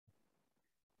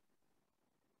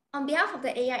On behalf of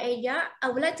the AIADR, I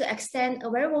would like to extend a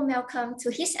very warm welcome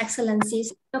to His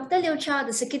Excellencies Dr. Liu Chao,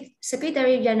 the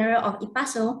Secretary General of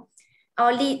ICDPASO,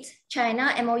 our LIDE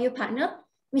China MoU partner,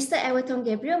 Mr. Everton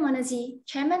Gabriel Monazzi,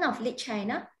 Chairman of LIDE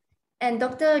China, and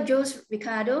Dr. Jose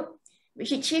Ricardo,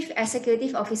 Chief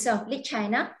Executive Officer of LIDE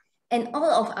China, and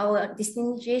all of our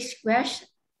distinguished guests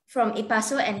from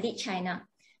ICDPASO and LIDE China,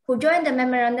 who joined the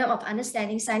Memorandum of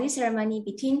Understanding signing ceremony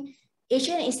between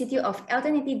Asian Institute of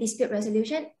Alternative Dispute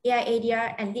Resolution,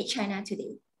 AIADR, and LIDE China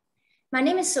today. My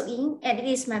name is Sok Ying, and it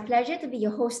is my pleasure to be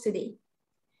your host today.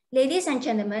 Ladies and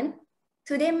gentlemen,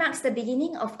 today marks the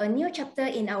beginning of a new chapter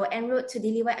in our en route to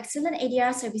deliver excellent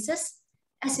ADR services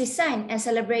as we sign and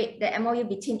celebrate the MoU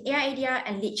between AIADR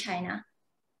and LIDE China.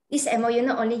 This MoU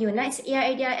not only unites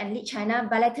AIADR and LIDE China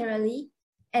bilaterally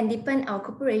and deepens our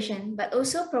cooperation, but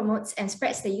also promotes and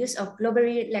spreads the use of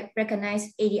globally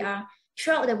recognized ADR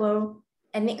throughout the world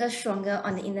and make us stronger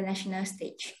on the international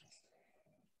stage.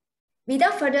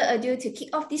 Without further ado, to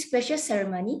kick off this gracious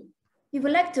ceremony, we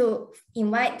would like to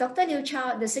invite Dr. Liu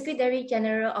Chao, the Secretary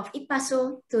General of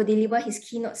ICDPASO, to deliver his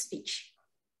keynote speech.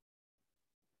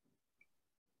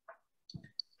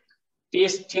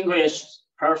 Distinguished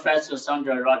Professor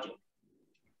Sandra Raju,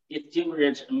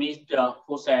 distinguished Mr.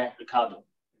 Jose Ricardo,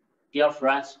 dear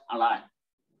friends online,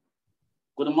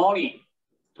 good morning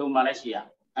to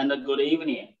Malaysia and good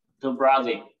evening to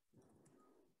Brazil.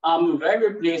 I'm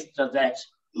very pleased that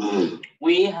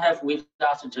we have with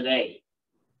us today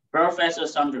Professor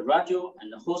Sandra Raju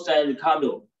and Jose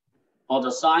Ricardo for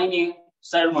the signing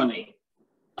ceremony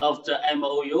of the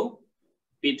MoU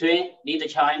between LIDE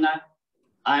China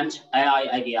and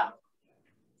AIADR.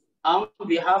 On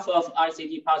behalf of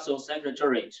ICDPASO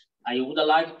Secretariat, I would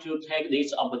like to take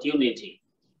this opportunity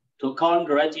to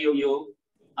congratulate you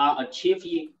on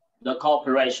achieving the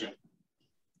cooperation.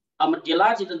 I'm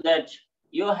delighted that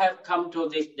you have come to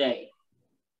this day.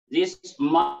 This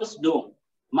milestone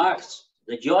marks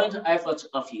the joint efforts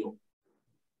of you.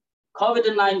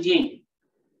 COVID-19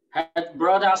 has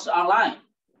brought us online.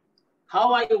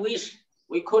 How I wish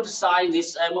we could sign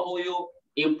this MoU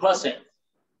in person.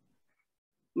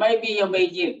 Maybe in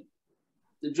Beijing,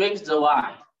 to drink the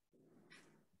wine,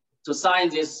 to sign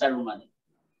this ceremony,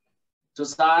 to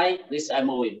sign this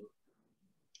MoU.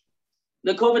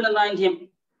 The COVID-19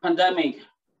 pandemic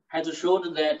has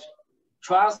showed that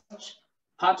trust,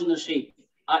 partnership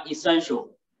are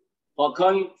essential for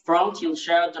confronting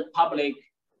shared public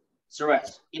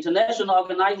threats. International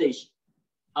organizations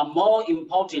are more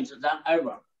important than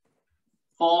ever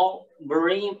for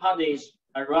bringing parties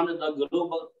around the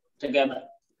globe together.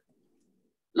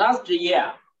 Last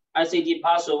year,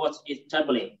 ICDPASO was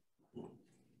established.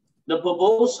 The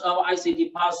purpose of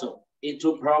ICDPASO is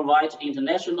to provide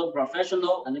international,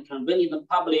 professional, and convenient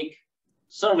public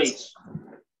service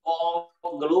for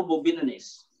global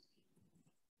business.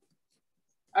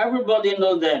 Everybody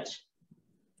knows that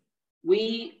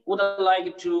we would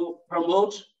like to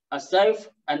promote a safe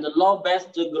and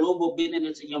law-based global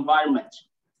business environment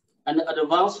and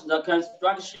advance the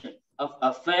construction of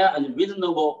a fair and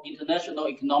reasonable international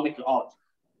economic order.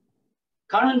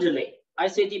 Currently,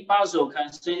 ICDPASO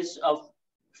consists of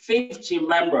 50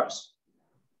 members.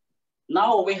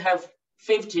 Now we have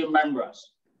 50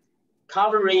 members,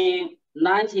 covering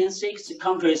 96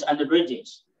 countries and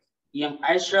regions in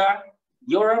Asia,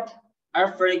 Europe,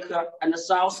 Africa, and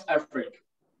South Africa.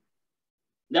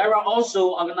 There are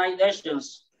also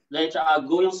organizations that are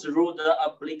going through the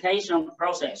application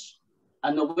process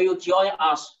and will join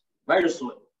us very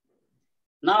soon.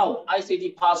 Now,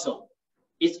 ICDPASO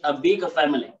is a big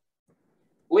family.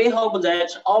 We hope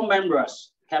that all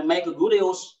members can make good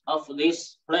use of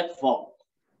this platform,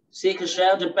 seek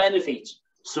shared benefits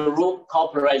through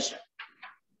cooperation.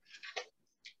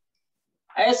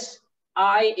 As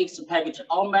I expect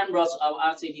all members of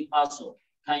ICDPASO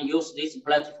can use this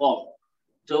platform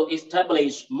to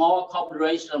establish more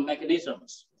cooperation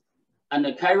mechanisms and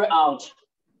carry out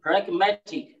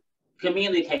pragmatic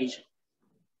communication.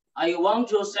 I want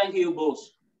to thank you both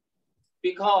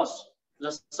because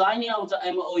the signing of the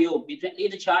MoU between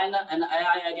LIDE China and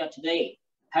AIADR today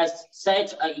has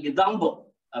set an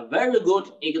example, a very good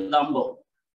example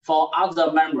for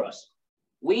other members.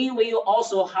 We will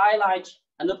also highlight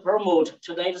and promote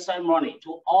today's ceremony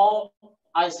to all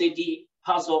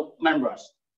ICDPASO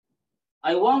members.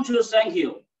 I want to thank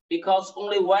you because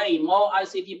only when more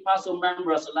ICDPASO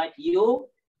members like you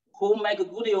who make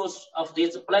good use of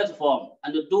this platform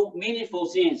and do meaningful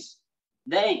things,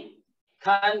 then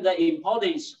can the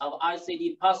importance of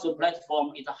ICDPASO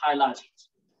platform is highlighted.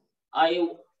 I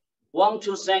want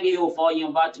to thank you for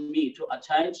inviting me to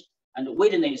attend and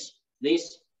witness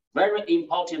this very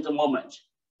important moment.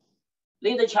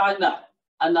 LIDE China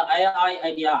and the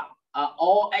AIADR are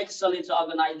all excellent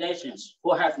organizations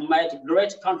who have made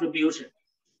great contribution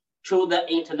to the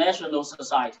international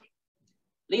society.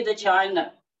 LIDE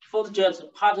China fosters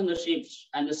partnerships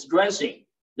and strengthens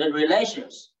the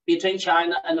relations between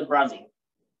China and Brazil.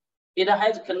 It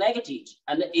has connected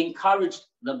and encouraged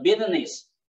the business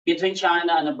between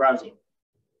China and Brazil,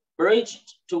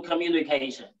 bridged to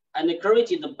communication, and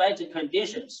created better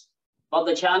conditions for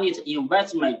the Chinese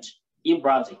investment in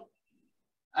Brazil.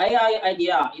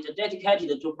 AIADR is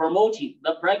dedicated to promoting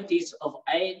the practice of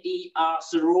ADR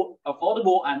through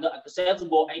affordable and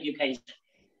accessible education.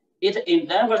 It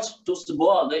endeavors to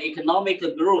support the economic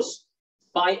growth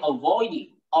by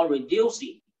avoiding or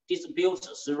reducing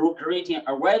disputes through creating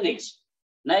awareness,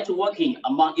 networking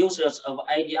among users of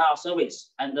ADR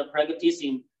service and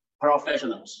practicing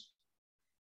professionals.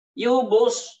 You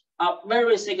both are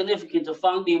very significant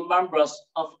founding members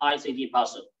of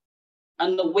ICDPASO,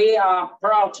 and we are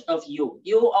proud of you.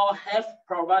 You all have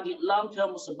provided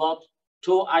long-term support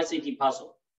to ICDPASO.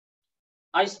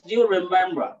 I still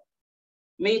remember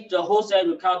Mr. Jose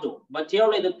Ricardo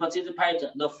materially participated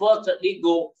in the first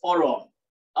legal forum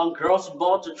on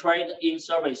cross-border trade in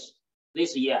service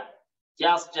this year,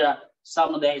 just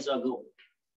some days ago.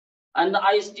 And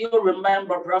I still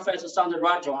remember Professor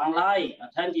Sandrajo online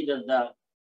attended the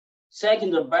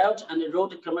Second Belt and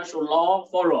Road Commercial Law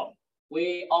Forum,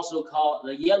 we also call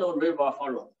the Yellow River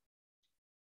Forum.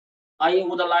 I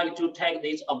would like to take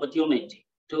this opportunity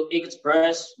to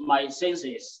express my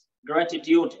sincere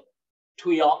gratitude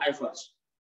to your efforts.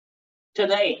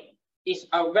 Today is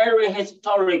a very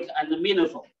historic and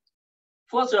meaningful.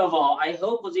 First of all, I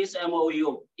hope this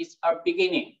MoU is a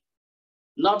beginning,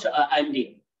 not an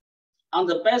ending. On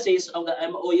the basis of the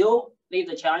MoU,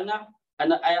 LIDE China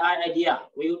and AIADR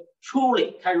will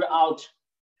truly carry out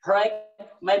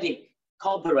pragmatic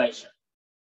cooperation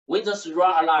with a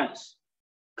strong alliance,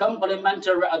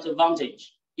 complementary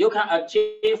advantage. You can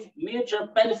achieve mutual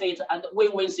benefit and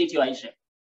win-win situation.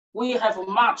 We have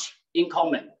much in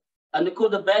common and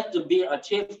could best be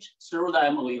achieved through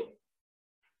the MoU.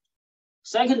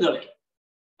 Secondly,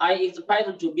 I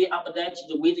expect to be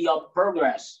updated with your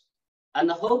progress and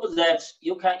hope that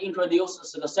you can introduce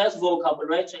successful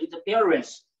cooperation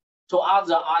experience to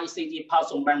other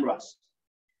ICDPASO members.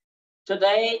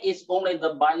 Today is only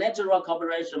the bilateral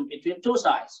cooperation between two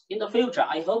sides. In the future,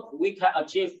 I hope we can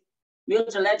achieve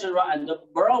multilateral and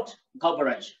broad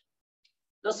cooperation.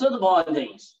 The third point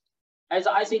is, as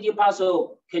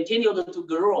ICDPASO continues to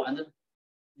grow and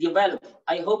develop,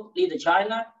 I hope LIDE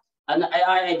China and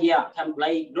AIADR can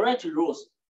play great roles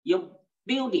in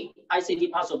building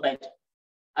ICDPASO better.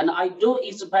 And I do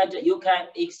expect you can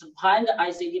expand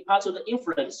ICDPASO's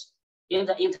influence in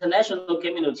the international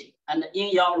community and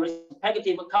in your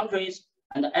respective countries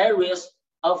and areas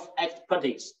of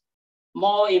expertise.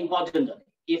 More importantly,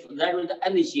 if there is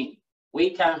anything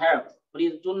we can help,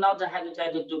 please do not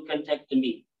hesitate to contact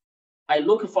me. I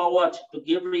look forward to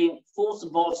giving full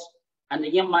support and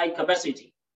in my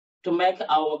capacity to make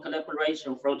our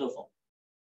collaboration fruitful.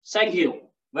 Thank you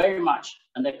very much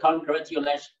and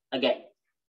congratulations again.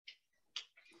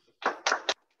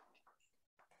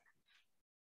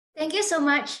 Thank you so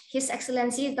much, His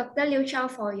Excellency Dr. Liu Chao,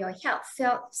 for your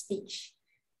heartfelt speech.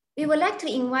 We would like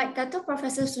to invite Dato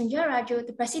Professor Sunjaraju,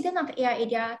 the President of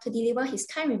AIADR, to deliver his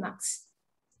kind remarks.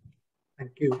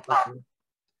 Thank you.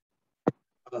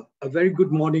 A very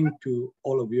good morning to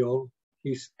all of you all.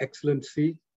 His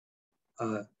Excellency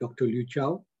Dr. Liu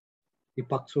Chao,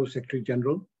 ICDPASO Secretary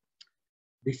General,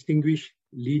 distinguished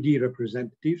LIDE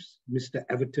representatives, Mr.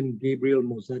 Everton Gabriel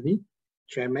Mozani,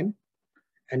 Chairman,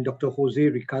 and Dr. Jose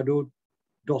Ricardo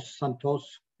dos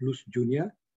Santos Luz Jr.,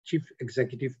 Chief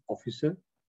Executive Officer.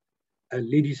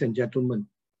 Ladies and gentlemen,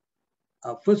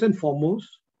 first and foremost,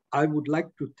 I would like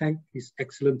to thank His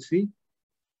Excellency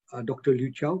Dr. Liu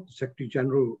Chao, Secretary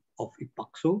General of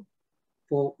ICDPASO,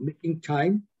 for making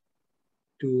time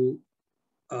to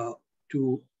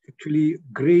actually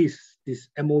grace this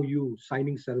MoU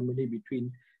signing ceremony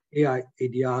between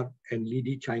AIADR and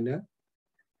LIDE China.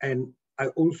 And I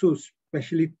also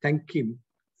especially thank him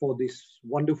for this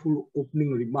wonderful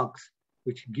opening remarks,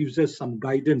 which gives us some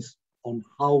guidance on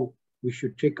how we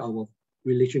should take our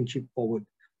relationship forward.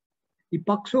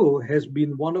 ICDPASO has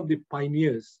been one of the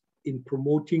pioneers in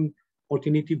promoting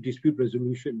alternative dispute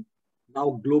resolution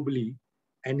now globally,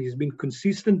 and has been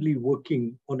consistently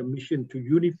working on a mission to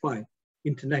unify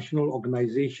international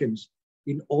organizations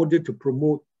in order to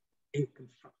promote a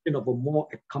construction of a more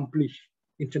accomplished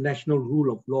international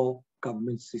rule of law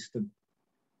government system.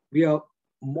 We are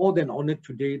more than honored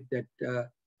today that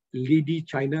LIDE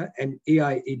China and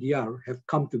AIADR have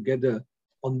come together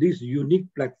on this unique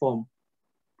platform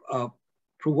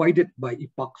provided by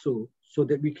ICDPASO so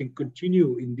that we can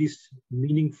continue in this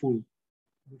meaningful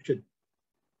mission.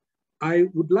 I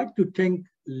would like to thank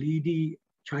LIDE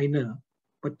China,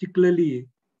 particularly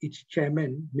its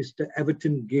chairman, Mr.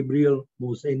 Everton Gabriel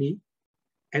Moseni,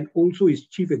 and also its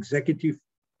Chief Executive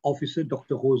Officer,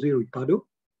 Dr. Jose Ricardo,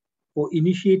 for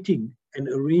initiating and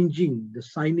arranging the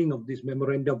signing of this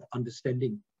Memorandum of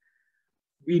Understanding.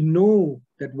 We know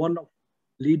that one of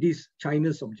LIDE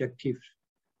China's objectives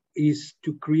is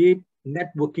to create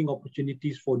networking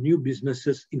opportunities for new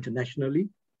businesses internationally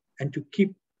and to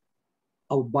keep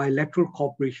our bilateral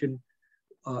cooperation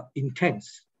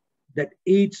intense that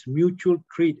aids mutual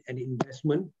trade and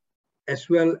investment, as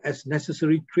well as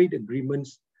necessary trade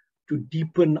agreements to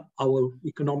deepen our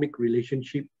economic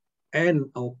relationship and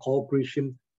our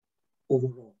cooperation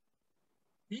overall.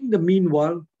 In the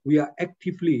meanwhile,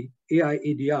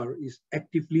 AIADR is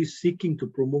actively seeking to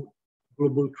promote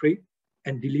global trade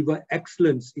and deliver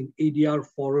excellence in ADR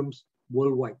forums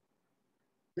worldwide.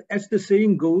 As the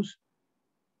saying goes,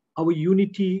 our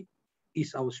unity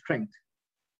is our strength.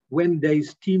 When there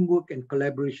is teamwork and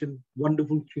collaboration,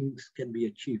 wonderful things can be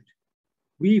achieved.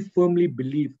 We firmly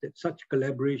believe that such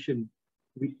collaboration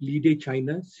with LIDE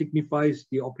China signifies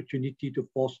the opportunity to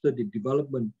foster the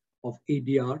development of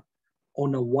ADR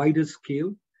on a wider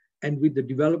scale, and with the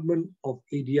development of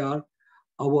ADR,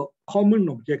 our common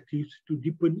objectives to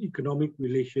deepen economic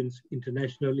relations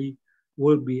internationally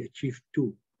will be achieved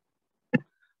too.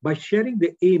 By sharing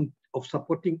the aim of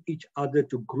supporting each other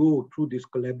to grow through this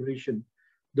collaboration,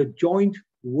 the joint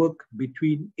work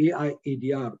between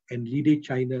AIADR and LIDE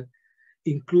China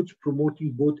includes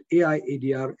promoting both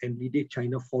AIADR and LIDE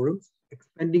China forums,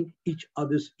 expanding each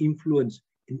other's influence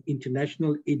in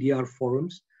international ADR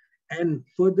forums, and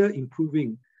further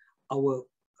improving our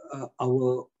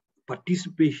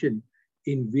participation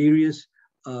in various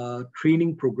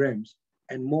training programs,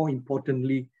 and more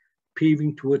importantly,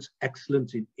 paving towards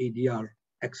excellence in ADR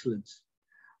excellence.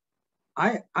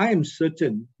 I am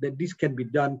certain that this can be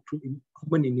done through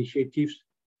common initiatives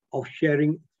of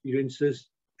sharing experiences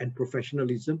and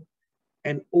professionalism,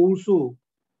 and also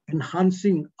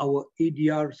enhancing our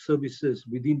ADR services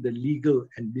within the legal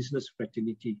and business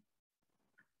fraternity.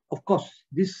 Of course,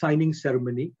 this signing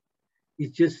ceremony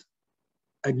is just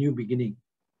a new beginning.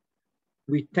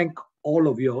 We thank all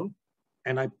of you all,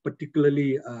 and I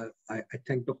particularly I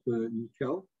thank Dr. Liu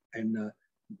Chao and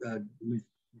Mr.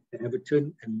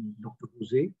 Everton and Dr.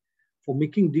 Jose for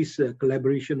making this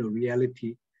collaboration a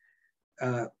reality.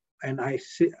 And I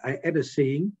add a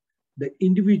saying that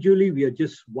individually we are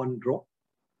just one drop,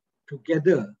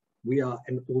 together we are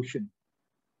an ocean.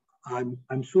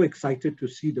 I'm so excited to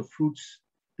see the fruits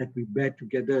that we bear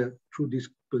together through this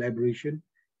collaboration.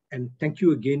 And thank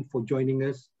you again for joining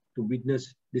us to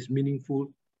witness this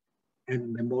meaningful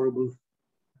and memorable.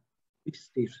 Please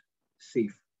stay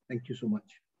safe. Thank you so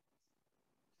much.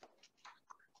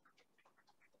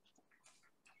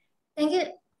 Thank you.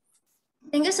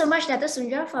 Thank you so much, Dr.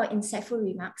 Sundra, for insightful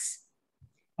remarks.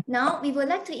 Now, we would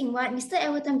like to invite Mr.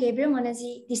 Everton Gabriel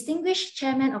Monesi, Distinguished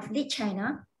Chairman of LIDE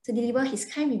China, to deliver his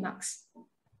kind remarks.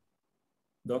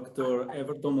 Dr.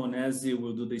 Everton Monesi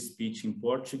will do the speech in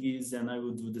Portuguese, and I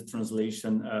will do the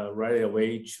translation right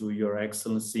away to Your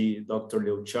Excellency, Dr.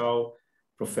 Liu Chao,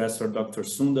 Professor Dr.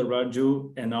 Sundar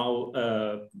Raju, and all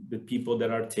the people that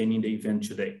are attending the event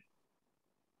today.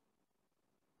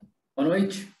 Boa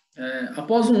noite.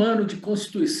 Após ano de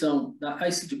constituição da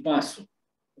ICDPASO,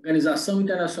 Organização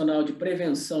Internacional de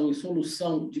Prevenção e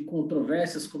Solução de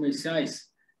Controvérsias Comerciais,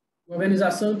 uma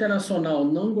organização internacional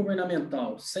não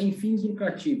governamental sem fins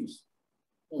lucrativos,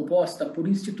 composta por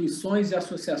instituições e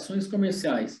associações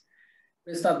comerciais,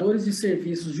 prestadores de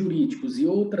serviços jurídicos e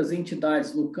outras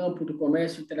entidades no campo do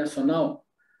comércio internacional,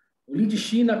 o LIDE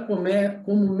China,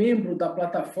 como membro da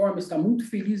plataforma, está muito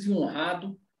feliz e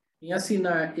honrado em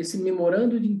assinar esse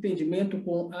memorando de entendimento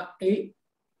com a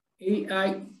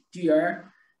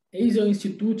AIADR, Asian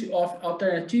Institute of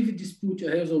Alternative Dispute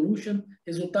Resolution,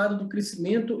 resultado do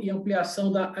crescimento e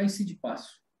ampliação da ICDPASO.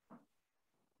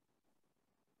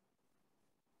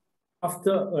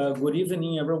 Good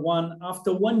evening, everyone.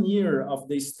 After 1 year of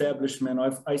the establishment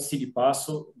of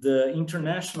ICDPASO, the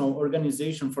International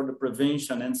Organization for the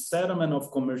Prevention and Settlement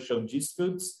of Commercial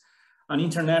Disputes, an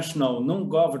international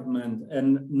non-government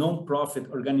and non-profit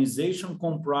organization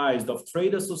comprised of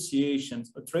trade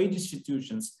associations, trade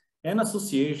institutions, and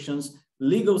associations,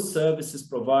 legal services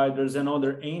providers, and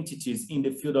other entities in the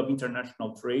field of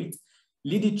international trade.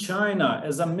 LIDE China,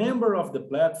 as a member of the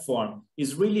platform,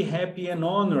 is really happy and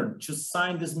honored to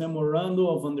sign this Memorandum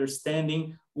of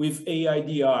Understanding with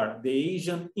AIADR, the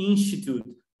Asian Institute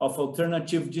of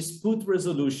Alternative Dispute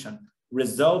Resolution,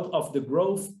 result of the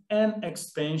growth and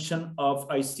expansion of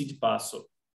ICDPASO.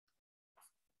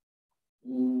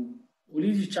 O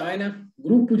LIDE China,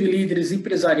 grupo de líderes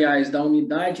empresariais da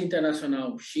Unidade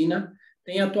Internacional China,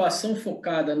 tem atuação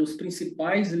focada nos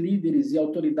principais líderes e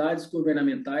autoridades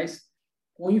governamentais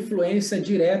com influência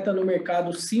direta no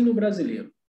mercado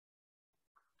sino-brasileiro.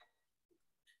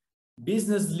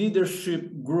 Business Leadership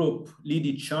Group,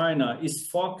 LIDE China, is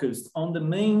focused on the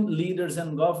main leaders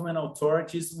and government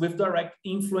authorities with direct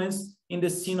influence in the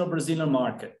Sino-Brazilian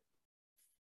market.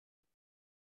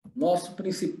 Nosso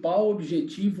principal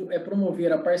objetivo é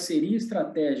promover a parceria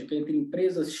estratégica entre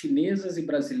empresas chinesas e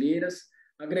brasileiras,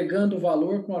 agregando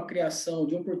valor com a criação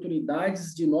de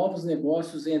oportunidades de novos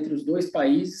negócios entre os dois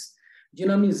países,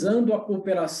 dinamizando a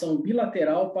cooperação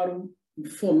bilateral para o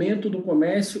fomento do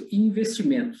comércio e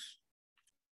investimentos.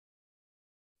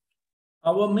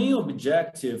 Our main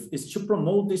objective is to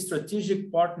promote the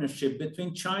strategic partnership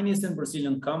between Chinese and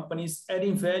Brazilian companies,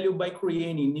 adding value by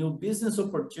creating new business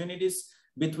opportunities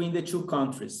between the two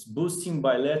countries, boosting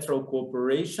bilateral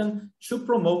cooperation to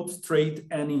promote trade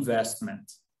and investment.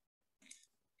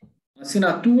 A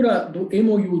assinatura do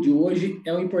MoU de hoje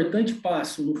é um importante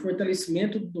passo no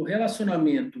fortalecimento do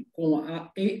relacionamento com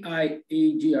a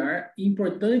AIADR e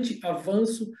importante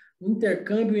avanço no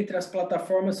intercâmbio entre as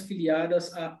plataformas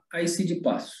filiadas à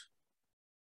ICDPASO.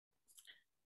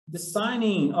 The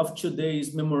signing of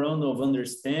today's Memorandum of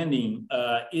Understanding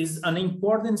is an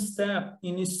important step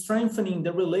in strengthening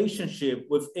the relationship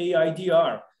with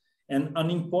AIADR and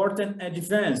an important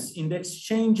advance in the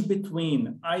exchange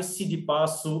between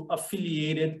ICDPASO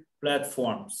affiliated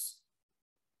platforms.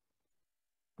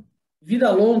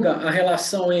 Vida longa a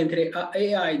relação entre a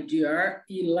AIADR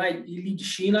e LIDE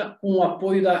China com o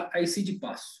apoio da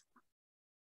ICDPASO.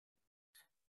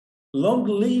 Long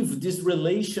live this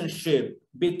relationship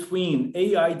between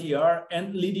AIADR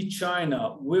and LIDE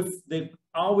China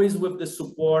always with the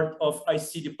support of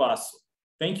ICDPASO.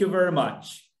 Thank you very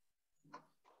much.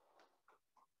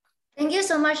 Thank you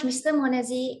so much, Mr.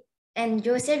 Monazzi and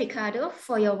Jose Ricardo,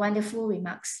 for your wonderful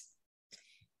remarks.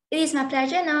 It is my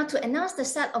pleasure now to announce the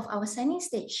start of our signing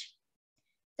stage.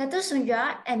 Dr.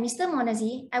 Sundra and Mr.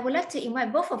 Monazzi, I would like to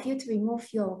invite both of you to remove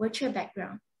your virtual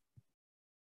background.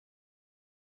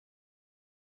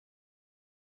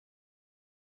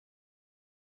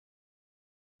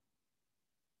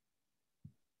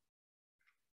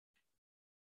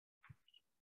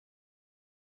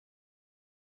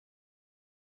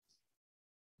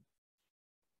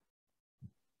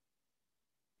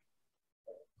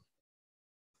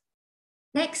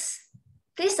 Next,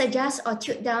 please adjust or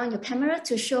tilt down your camera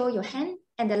to show your hand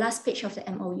and the last page of the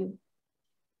MoU.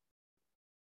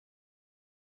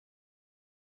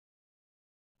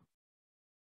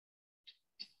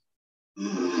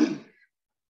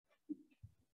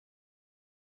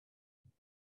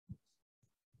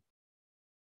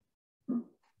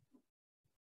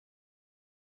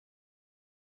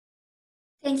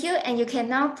 Thank you, and you can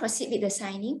now proceed with the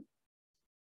signing.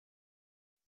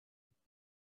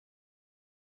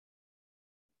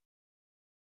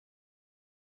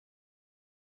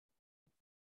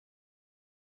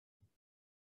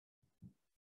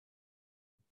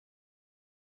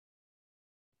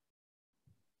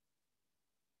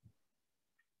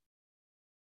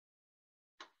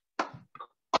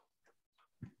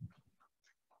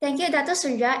 Thank you, Dr.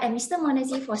 Sundra and Mr.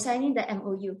 Monazzi, for signing the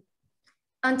MoU.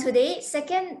 On today,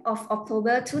 2nd of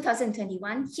October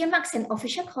 2021, here marks an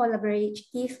official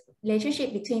collaborative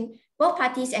relationship between both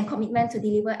parties and commitment to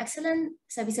deliver excellent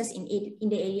services in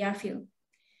the ADR field.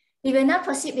 We will now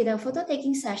proceed with a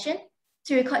photo-taking session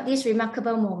to record this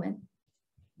remarkable moment.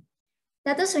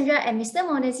 Dr. Sundra and Mr.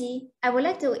 Monazzi, I would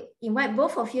like to invite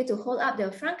both of you to hold up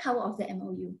the front cover of the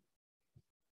MoU.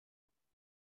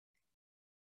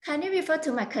 Kindly refer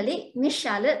to my colleague, Ms.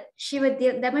 Charlotte. She will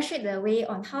demonstrate the way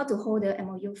on how to hold the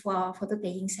MoU for our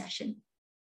photo-taking session.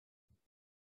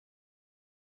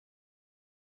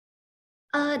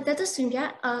 Dr.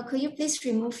 Sundra, could you please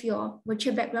remove your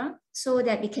virtual background so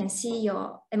that we can see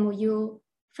your MoU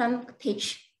front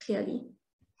page clearly?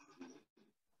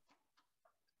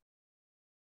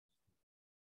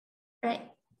 Right,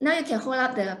 now you can hold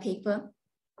up the paper.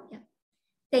 Yeah.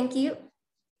 Thank you.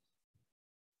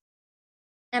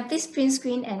 And please print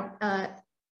screen and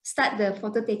start the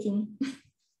photo taking.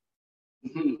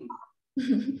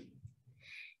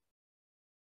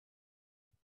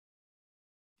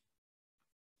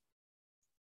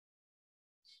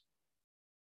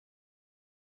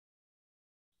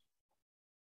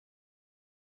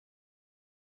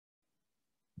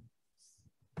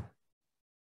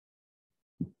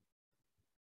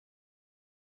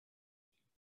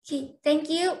 Okay, thank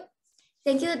you.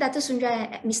 Thank you, Dr. Sundra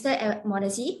and Mr.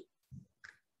 Monazi.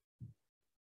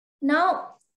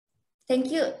 Now,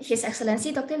 thank you, His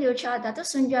Excellency Dr. Liu Chia, Dr.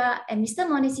 Sundra, and Mr.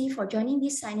 Monazi for joining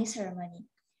this signing ceremony.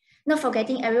 Not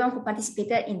forgetting everyone who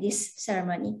participated in this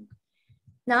ceremony.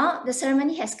 Now, the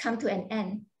ceremony has come to an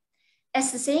end.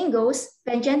 As the saying goes,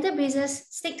 when gentle breezes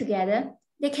stick together,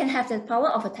 they can have the power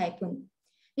of a typhoon.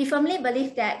 We firmly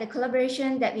believe that the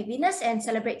collaboration that we witness and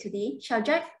celebrate today shall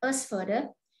drive us further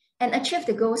and achieve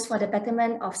the goals for the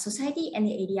betterment of society and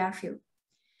the ADR field.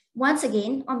 Once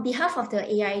again, on behalf of the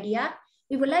AIADR,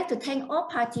 we would like to thank all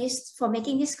parties for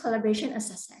making this collaboration a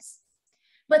success.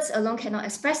 Words alone cannot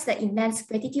express the immense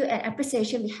gratitude and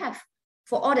appreciation we have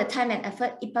for all the time and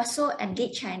effort ICDPASO and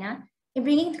LIDE China in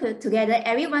bringing together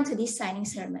everyone to this signing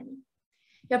ceremony.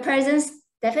 Your presence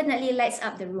definitely lights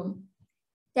up the room.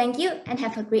 Thank you and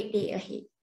have a great day ahead.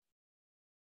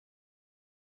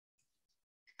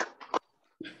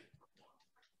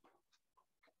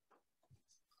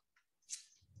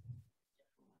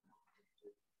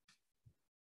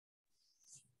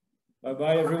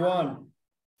 Bye-bye, everyone.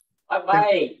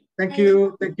 Bye-bye. Thank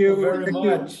you. Thank you very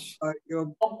much.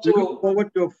 We look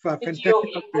forward to a fantastic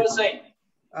conversation.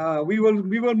 We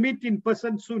will meet in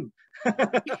person soon.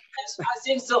 Yes, I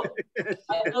think so.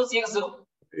 I do think so.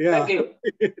 Yeah. Thank you.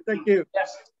 Thank you.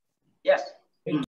 Yes. Yes.